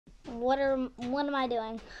What am I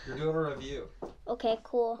doing? You're doing a review. Okay,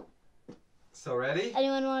 cool. So ready?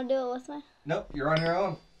 Anyone want to do it with me? Nope, you're on your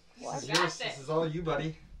own. What? This is yours. This is all you,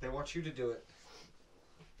 buddy. They want you to do it.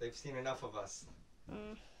 They've seen enough of us.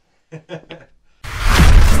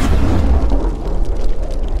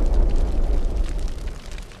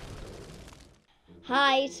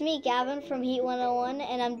 Hi, it's me, Gavin from Heat 101,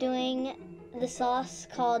 and I'm doing the sauce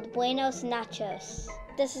called Buenos Nachos.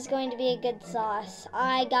 This is going to be a good sauce.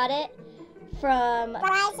 I got it from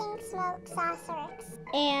Rising Smoke Sauceworks.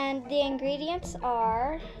 And the ingredients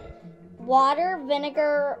are water,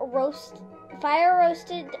 vinegar, fire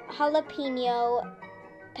roasted jalapeno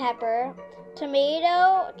pepper,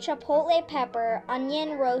 tomato, chipotle pepper,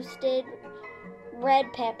 onion roasted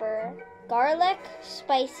red pepper, garlic,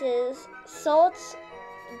 spices, salt,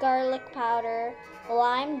 garlic powder,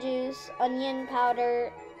 lime juice, onion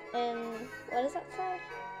powder, and what does that say?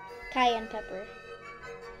 Cayenne pepper.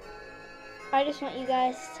 I just want you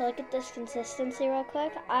guys to look at this consistency real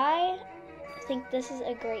quick. I think this is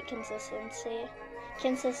a great consistency.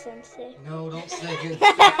 No, don't say good.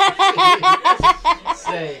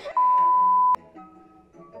 Say.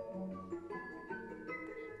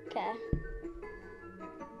 Okay.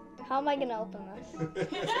 How am I gonna open this?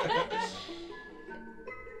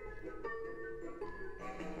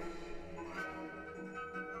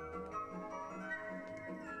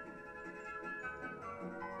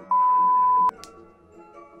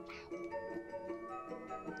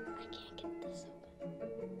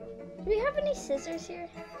 Do we have any scissors here?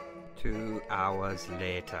 2 hours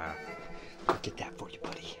later. I'll get that for you,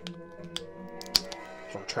 buddy.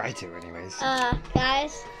 I'll try to, anyways.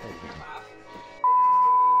 Guys.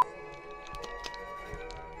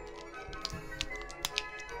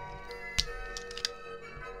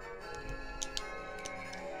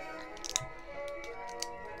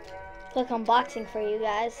 Quick unboxing for you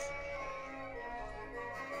guys.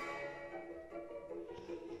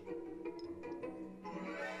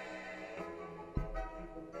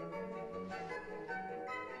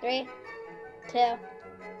 Three, 2,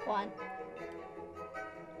 1.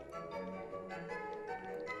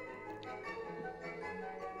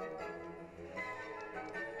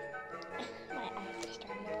 My eyes are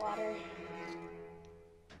starting to water.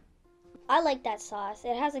 I like that sauce.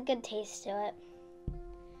 It has a good taste to it.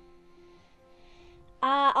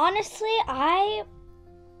 Honestly, I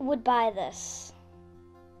would buy this.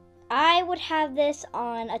 I would have this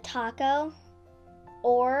on a taco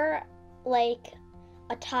or like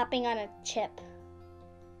a topping on a chip.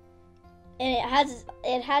 And it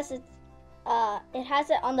has it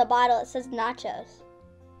on the bottle. It says nachos.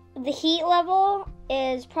 The heat level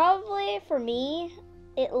is probably for me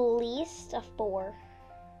at least a 4.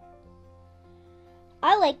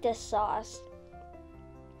 I like this sauce.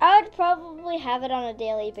 I would probably have it on a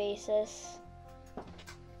daily basis.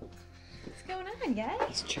 What's going on, guys?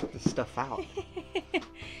 Let's check this stuff out.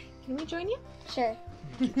 Can we join you? Sure.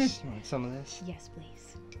 You want some of this? Yes,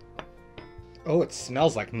 please. Oh, it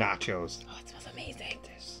smells like nachos. Oh, it smells amazing.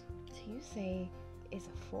 So you say it's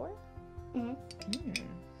a 4? Mhm.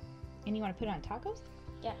 And you want to put it on tacos?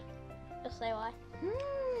 Yeah. Just say why.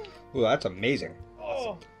 Ooh, that's amazing.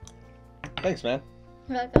 Oh. Thanks, man.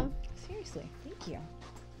 You're welcome. Seriously, thank you.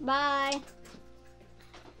 Bye.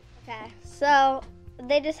 Okay, so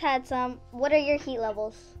they just had some. What are your heat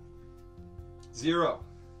levels? 0.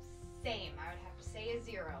 Same. I would have to say a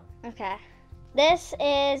 0. Okay. This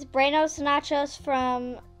is Buenos Nachos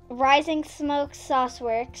from Rising Smoke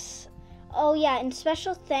Sauceworks. Oh yeah, and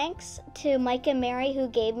special thanks to Mike and Mary who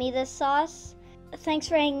gave me this sauce. Thanks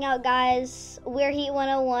for hanging out, guys. We're Heat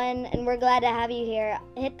 101 and we're glad to have you here.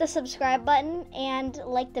 Hit the subscribe button and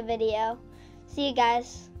like the video. See you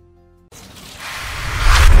guys.